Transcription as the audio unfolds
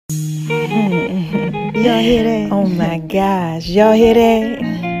Y'all hear that? Oh my gosh, y'all hear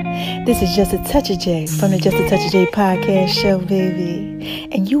that? This is Just a Touch of J from the Just a Touch of J podcast show, baby.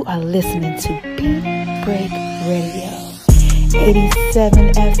 And you are listening to Beat Break Radio,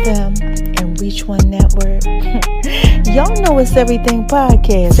 87 FM and Reach One Network. Y'all know it's Everything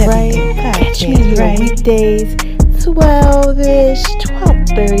Podcast, right? Catch me here weekdays, 12-ish,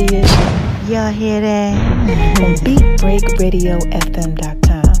 12:30-ish. Y'all hear that? On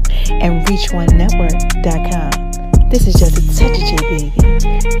BeatBreakRadioFM.com and ReachOneNetwork.com. This is Just a Touch of J, baby.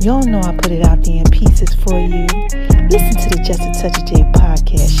 Y'all know I put it out there in pieces for you. Listen to the Just a Touch of J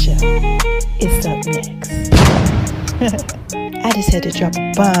podcast show. It's up next. I just had to drop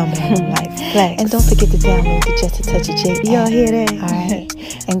a bomb on them like flex. And don't forget to download the Just a Touch of J. Y'all hear that? Alright.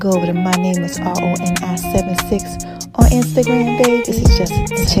 And go over to My Name is RONI76 on Instagram, baby. This is Just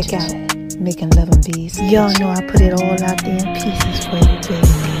a Check out Making Love and Bees. Y'all know I put it all out there in pieces for you, baby.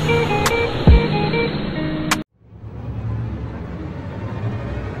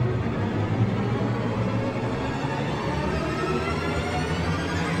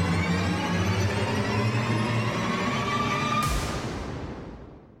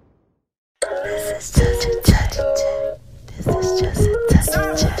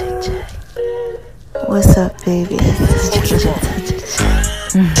 What's up, baby? This is just a touch of J.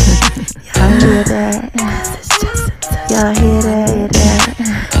 Y'all hear that? Y'all hear that?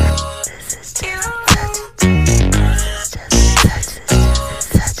 This is just a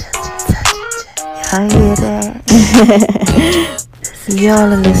touch of J. Y'all hear that?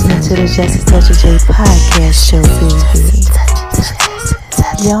 Y'all are listening to the Just a Touch of J podcast show, baby.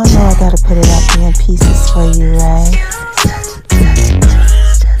 Y'all know I gotta put it out there in pieces for you, right?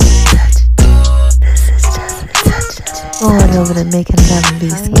 Going over to Making Love and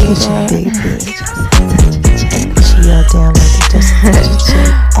Bees kitchen, baby. Y'all download the Just a Touch of J.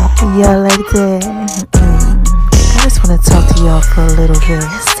 Y'all like that? I just want to talk to y'all for a little bit.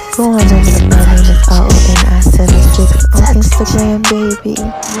 Go on over to My Name is RONI76 on Instagram, baby. I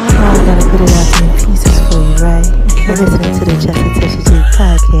gotta put it out there in pieces for you, right? You're listening to the Just a Touch of J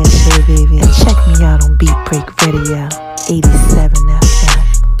podcast show, baby. And check me out on Beat Break Radio, 87 FM.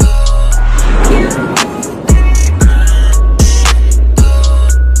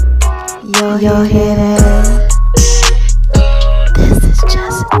 Y'all hear that? This is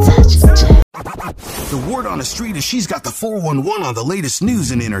Just a Touch of J. The word on the street is she's got the 411 on the latest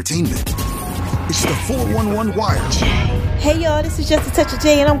news and entertainment. It's the 411 Wire. Hey y'all, this is Just a Touch of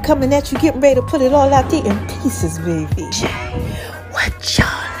J, and I'm coming at you, getting ready to put it all out there in pieces, baby. J, what y'all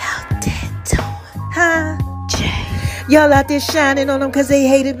out there doing? Huh? J. Y'all out there shining on them cause they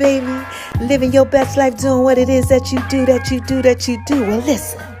hate it, baby. Living your best life, doing what it is that you do. Well,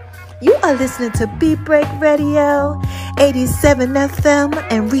 listen. You are listening to Beat Break Radio, 87 FM,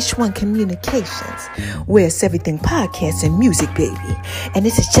 and Reach One Communications, where it's everything podcast and music, baby. And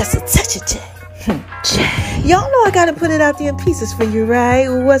this is Just a Touch of J. Y'all know I gotta put it out there in pieces for you, right?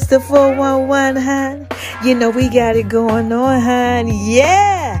 What's the 411, hon? You know we got it going on, hon.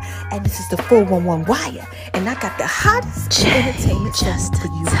 Yeah! And this is the 411 Wire. And I got the hottest entertainment just for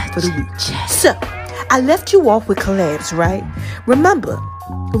you for the week. So, I left you off with collabs, right? Remember,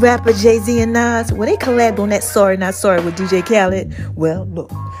 rapper Jay-Z and Nas, well, they collabed on that Sorry Not Sorry with DJ Khaled. Well,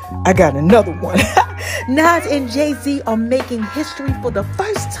 look, I got another one. Nas and Jay-Z are making history for the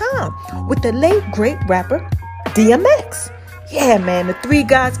first time with the late, great rapper DMX. Yeah, man, the three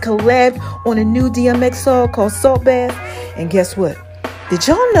guys collabed on a new DMX song called Salt Bath. And guess what? Did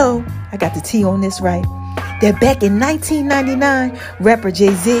y'all know, I got the T on this right, that back in 1999, rapper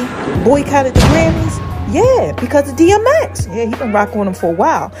Jay-Z boycotted the Grammys? Yeah, because of DMX. Yeah, he been rocking on them for a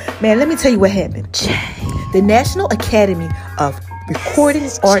while. Man, let me tell you what happened. The National Academy of Recording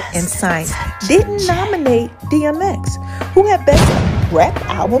Art and Science didn't nominate DMX, who had best rap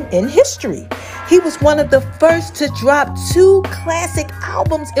album in history. He was one of the first to drop 2 classic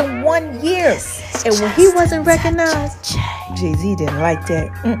albums in 1 year. And when he wasn't recognized, Jay-Z didn't like that.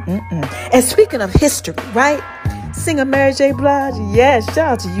 And speaking of history, right? Singer Mary J. Blige, yes, shout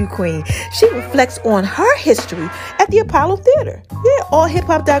out to you, Queen. She reflects on her history at the Apollo Theater. Yeah,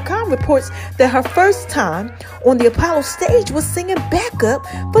 allhiphop.com reports that her first time on the Apollo stage was singing backup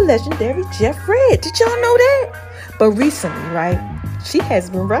for legendary Jeff Redd. Did y'all know that? But recently, right, she has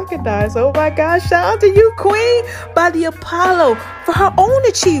been recognized, oh my gosh, shout out to you, Queen, by the Apollo for her own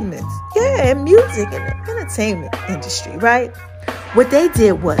achievements. Yeah, in music and the entertainment industry, right? What they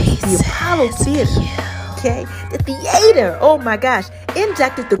did was the Apollo Theater. Okay, the theater, oh my gosh,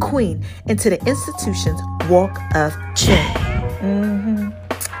 inducted the Queen into the institution's Walk of Fame.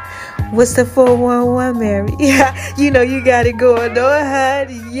 What's the 411, Mary? Yeah, you know you got it going on, hun.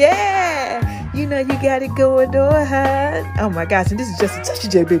 Yeah, you know you got it going on, hun. Oh my gosh, and this is just a touch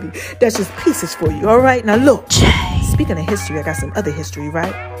of J, baby. That's just pieces for you, all right? Now look, speaking of history, I got some other history,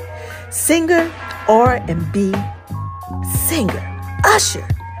 right? Singer, R&B singer, Usher.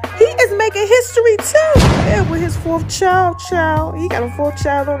 He is making history too. Yeah, with his fourth child. He got a fourth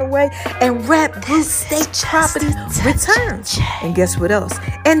child on the way. And Rap Group State Property returns. And guess what else?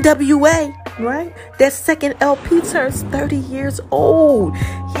 NWA, right? That second LP turns 30 years old.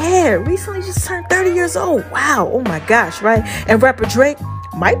 Yeah, recently just turned 30 years old. Wow, oh my gosh, right? And rapper Drake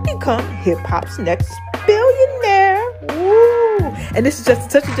might become hip-hop's next billionaire. Woo! And this is just a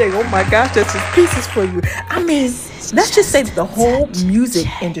touch of J. Oh my gosh, that's just pieces for you. I mean, let's just say the whole music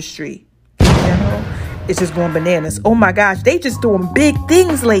industry in general is just going bananas. Oh my gosh, they just doing big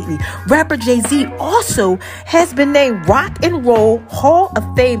things lately. Rapper Jay-Z also has been named Rock and Roll Hall of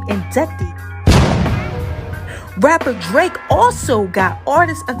Fame inductee. Rapper Drake also got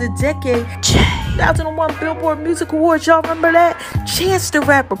Artist of the Decade 2001 Billboard Music Awards. Y'all remember that? Chance the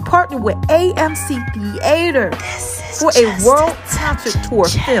Rapper partnered with AMC Theater for a world concert tour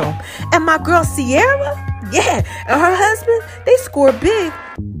film. And my girl Sierra, yeah, and her husband, they scored big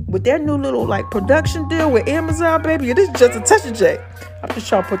with their new little production deal with Amazon, baby. This is just a touch of J. I'm just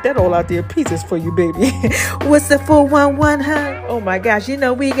trying to put that all out there pieces for you, baby. What's the 411, hun? Oh my gosh, you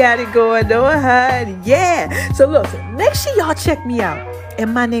know we got it going on, hun. Yeah. So look, make sure y'all check me out.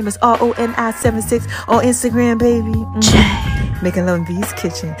 And my name is RONI76 on Instagram, baby. Making Love in V's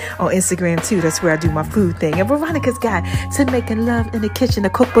Kitchen on Instagram too. That's where I do my food thing. And Veronica's Guide to Making Love in the Kitchen,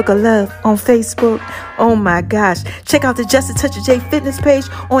 the Cookbook of Love on Facebook. Oh my gosh. Check out the Just a Touch of J fitness page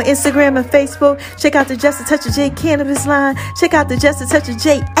on Instagram and Facebook. Check out the Just a Touch of J cannabis line. Check out the Just a Touch of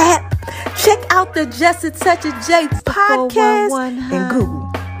J app. Check out the Just a Touch of J podcast and Google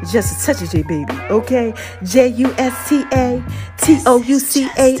Just a Touch of J, baby. Okay?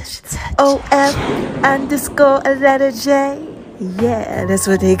 JUSTATOUCHOF_a letter J. Yeah, that's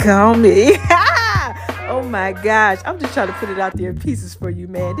what they call me. Oh my gosh. I'm just trying to put it out there in pieces for you,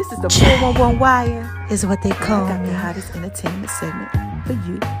 man. This is the 411 Wire, is what they call me. I got the hottest entertainment segment for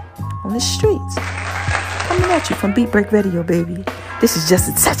you on the streets. Coming at you from Beat Break Radio, baby. This is just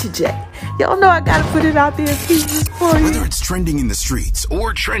a touch of J. Y'all know I gotta put it out there in pieces for you. Whether it's trending in the streets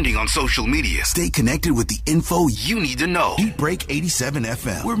or trending on social media, stay connected with the info you need to know. Beat Break 87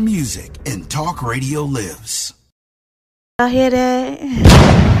 FM, where music and talk radio lives. Y'all hear that?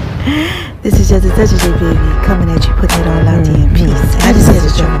 This is just a touch of J, baby. Coming at you, putting it all out there in peace. I just had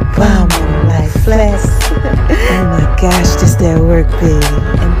to drop a bomb on like flex. Oh my gosh, this that work, baby.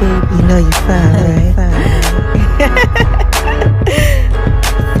 And baby, you know you fine, right?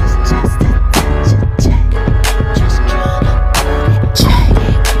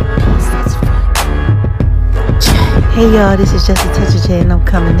 Hey y'all, this is just a touch of J, and I'm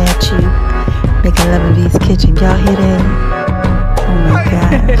coming at you, making Love in V's Kitchen. Y'all hear that? Oh my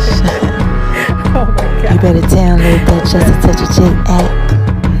gosh. Oh my God. You better download that Just a Touch of J app.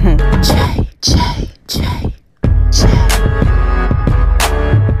 J.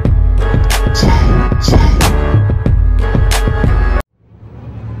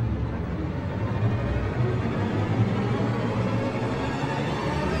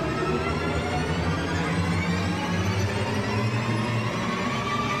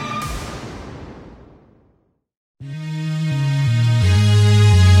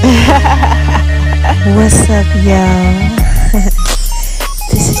 What's up, y'all?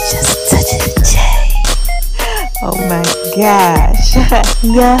 This is just a touch of J. Oh my gosh.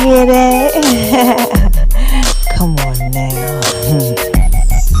 Y'all hear that? Come on now.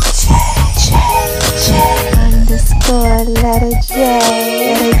 J. Letter J.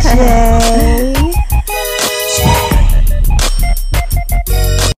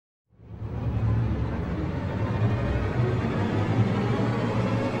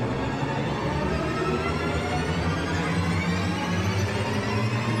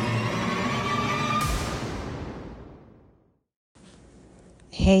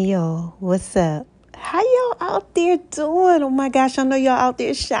 Hey y'all, what's up? How y'all out there doing? Oh my gosh, I know y'all out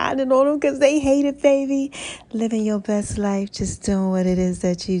there shining on them because they hate it, baby. Living your best life, just doing what it is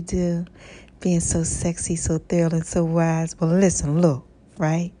that you do. Being so sexy, so thrilling, so wise. Well, listen, look,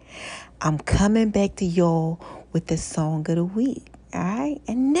 right? I'm coming back to y'all with the song of the week, all right?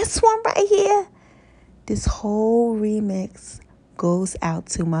 And this one right here, this whole remix goes out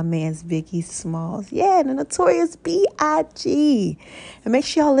to my man's Biggie Smalls. Yeah, the Notorious B.I.G. And make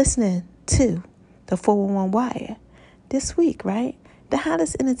sure y'all listening to the 411 Wire this week, right? The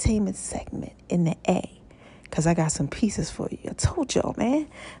hottest entertainment segment in the A. because I got some pieces for you. I told y'all, man.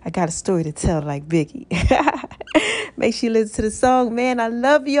 I got a story to tell like Biggie. Make sure you listen to the song, man. I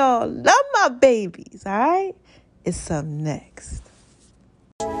love y'all. Love my babies, all right? It's up next.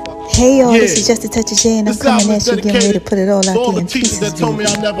 Hey y'all, this is Just a Touch of J, and I'm coming at you getting ready to put it all out there in pieces. That told me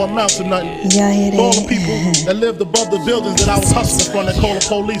I never amount to nothing. Y'all hear that? All the people that lived above the buildings that I was hustling from that called the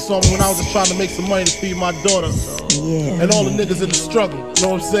police on me when I was just trying to make some money to feed my daughter. Yeah. And all the niggas in the struggle, you know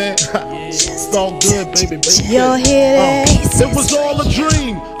what I'm saying? It's all good, baby. Y'all hear that? It was all a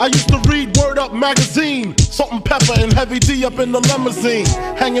dream. I used to read Word Up magazine, Salt and Pepper and Heavy D up in the limousine,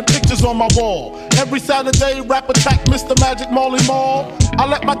 hanging pictures on my wall. Every Saturday, Rap Attack, Mr. Magic, Marley Marl. I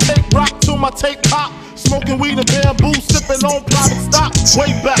let my tape rock till my tape pop. Smoking weed and bamboo, sipping on private stock.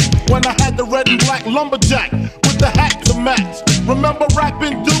 Way back when I had the red and black lumberjack with the hat to match. Remember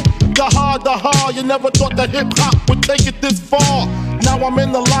rapping Duke? The hard, you never thought that hip-hop would take it this far. Now I'm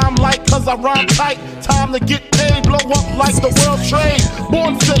in the limelight cause I rhyme tight. Time to get paid, blow up like the world trade.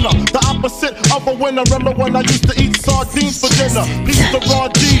 Born sinner, the opposite of a winner. Remember when I used to eat sardines for dinner? Peace to Raw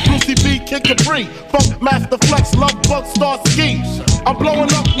G, Brucey B, Kid Capri, Funk Master Flex, Love Bug, Star Ski. I'm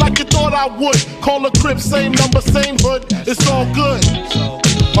blowing up like you thought I would. Call a crib, same number, same hood. It's all good.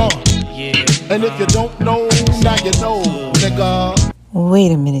 And if you don't know, now you know, nigga.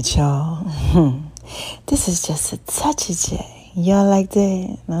 Wait a minute, y'all. This is Just a Touch of J. Y'all like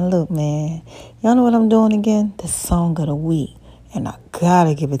that? Now look, man. Y'all know what I'm doing again? The song of the week. And I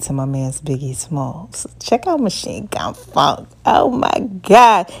gotta give it to my man's Biggie Smalls. So check out Machine Gun Funk. Oh my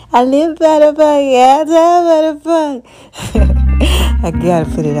God. I live by the funk. Yeah, I live by the funk. I gotta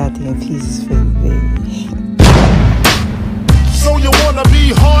put it out there in pieces for you, baby. So you wanna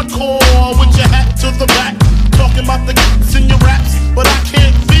be hardcore with your hat to the back, talking about the kicks in your raps, but I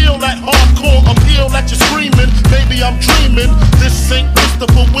can't feel that hardcore appeal that you're screaming. Maybe I'm dreaming. This ain't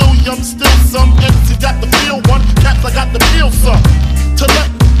Christopher Williams, still some MC got the feel one. Caps, I got the feel some. To let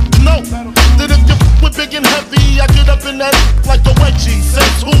you know that if you with big and heavy, I get up in that like a wedgie.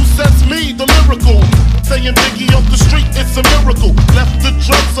 Says who? Says me, the lyrical. Saying Biggie off the street, it's a miracle. Left the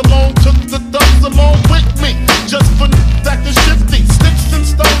drugs alone, took the thugs along with me. Just for acting shifty. Sticks and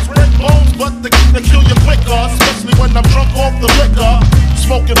stones, break bones, but they kill you quicker. Especially when I'm drunk off the liquor.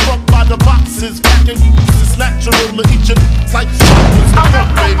 Smoking fuck by the boxes. Packing it's natural to eat your like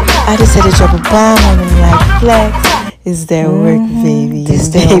I just had to drop a bomb on them like Flex. Is that work, baby?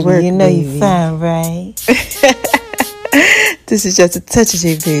 Is that work, you know baby? you fine, right? This is Just a Touch of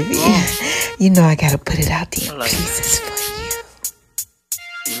J, baby. You know I gotta put it out there in pieces for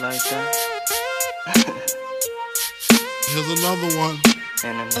you. You like that? Here's another one.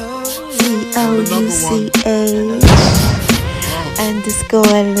 C-O-U-C-H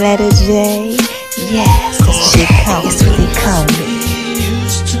underscore letter J. Yes, that's what they call me.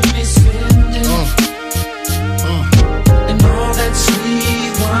 That's what they call me. And all that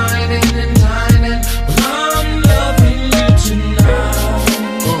sweet whining and dining, I'm loving you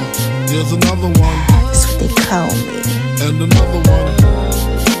tonight. Here's another one. That's what they call me. And another one.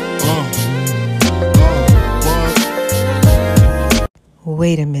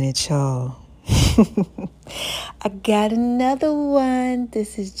 Wait a minute, y'all. I got another one.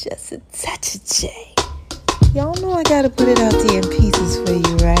 This is Just a Touch of J. Y'all know I gotta put it out there in pieces for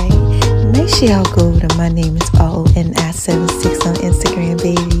you, right? Make sure y'all go to My Name is ONI76 on Instagram,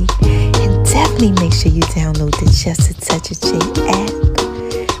 baby. And definitely make sure you download the Just a Touch of J app.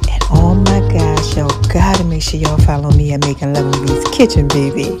 And oh my gosh, y'all gotta make sure y'all follow me at Making Love in B's Kitchen,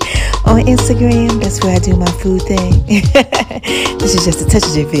 baby. On Instagram, that's where I do my food thing. This is Just a Touch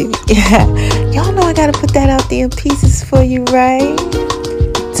of J, baby. Y'all know I gotta put that out there in pieces for you, right?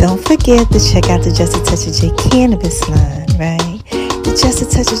 Don't forget to check out the Just a Touch of J cannabis line, right? The Just a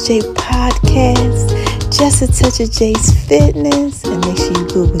Touch of J podcast, Just a Touch of J's fitness, and make sure you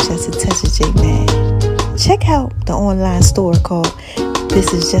Google Just a Touch of J, man. Check out the online store called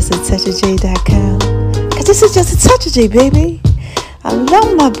thisisjustatouchofj.com, because this is Just a Touch of J, baby. I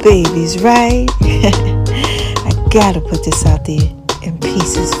love my babies, right? I gotta put this out there in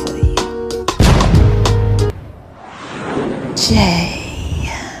pieces for you. J.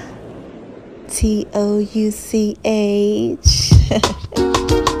 Touch.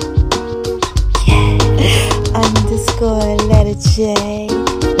 Yeah. Underscore letter J.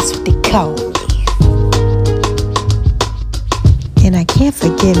 That's what they call me. And I can't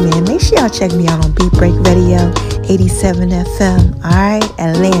forget, man, make sure y'all check me out on Beat Break Radio 87 FM. Alright,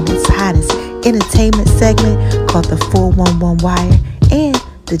 Atlanta's hottest entertainment segment called the 411 Wire and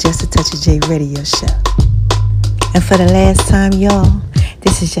the Just a Touch of J radio show. And for the last time, y'all,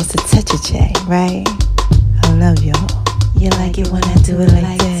 this is Just a Touch of J, right? I love y'all. You like it when I do it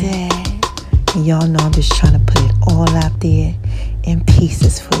like that? And y'all know I'm just trying to put it all out there in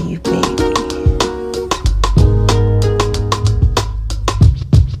pieces for you, baby.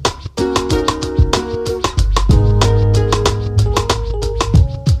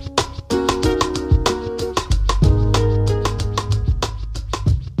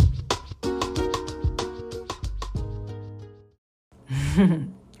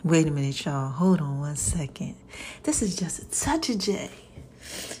 Wait a minute, y'all. Hold on 1 second. This is just a touch of J.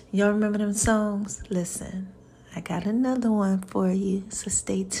 Y'all remember them songs? Listen, I got another one for you, so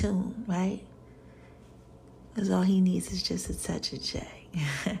stay tuned, right? Because all he needs is just a touch of J.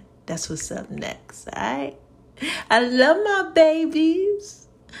 That's what's up next, all right? I love my babies.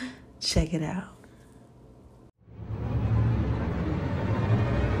 Check it out.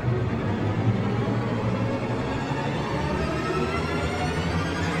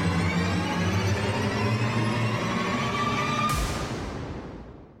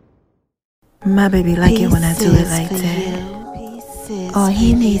 My baby like it when I do it like that. All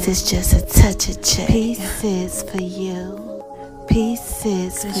he needs is just a touch of J. Pieces for you.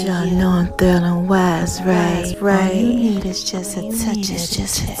 Pieces for you. Y'all know I'm thorough and wise, right? All you need is just a touch of J.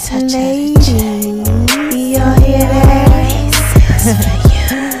 Lady, y'all hear that?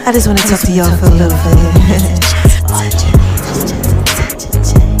 I just want to talk to y'all for a little bit.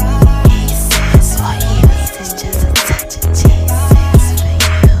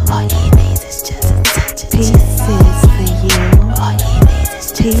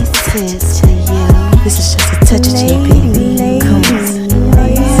 Pieces for you. This is just a touch of J, baby. Come on.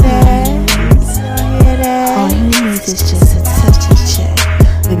 All you need is just a touch of J.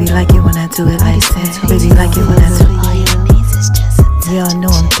 Baby like it when I do it like that. Baby like it when I do it. Y'all know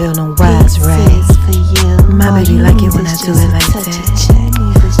I'm feeling wise, right? My baby like it when I do it like that.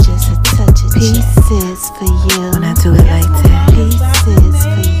 Pieces for you. When I do it like that. Pieces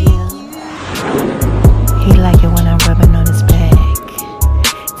for you. He like it when I'm rubbing on his back.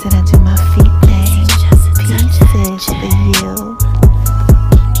 Then I do my feet thing. Pieces for you.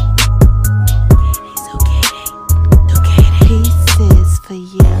 Pieces for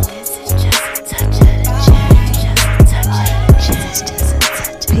you. This is just a touch of the J. This is just a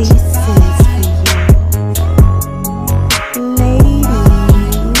touch of pieces for you. Ladies,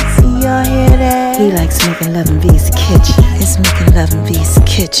 y'all hear that? He likes making love in V's kitchen. It's making love in V's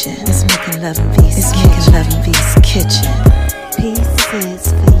kitchen. It's making love in V's kitchen. It's making love in V's kitchen. Pieces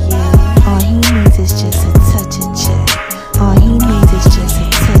for you. All he needs is just a touch of J. All he needs is just a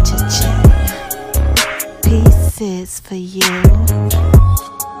touch of J. Pieces for you.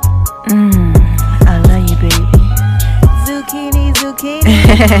 I love you, baby. Zucchini, zucchini.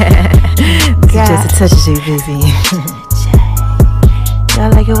 Just a touch of J, baby.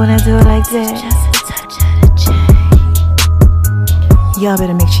 Y'all like it when I do it like that? Just a touch of the J. Y'all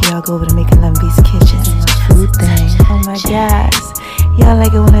better make sure y'all go over to Making Love in V's kitchen. Food thing. Oh my gosh. Y'all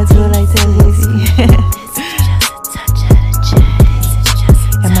like it when I do it like that, baby.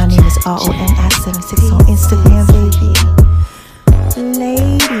 And my name is RONI76 on Instagram, baby.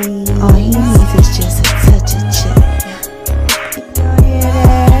 Lady, all he needs is just a touch of J. Y'all hear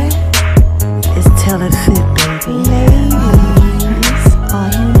that? It's tell it fit, baby. Ladies, all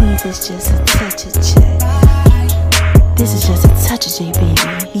he needs is just a touch of J. This is just a touch of J, baby.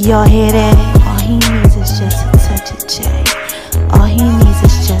 Y'all hear that? All he needs is just a touch of J. All he needs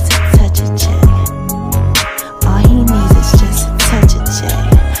is just a touch of J. All he needs is just a touch of J.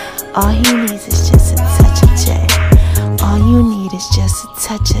 All he needs is just a touch of J. All you need is just a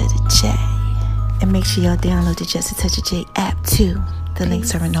touch of the J. And make sure y'all download the Just a Touch of J app too. The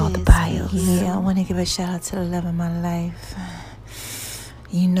links are in all the bios. Yeah, I want to give a shout out to the love of my life.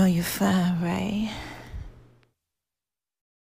 You know you're fine, right?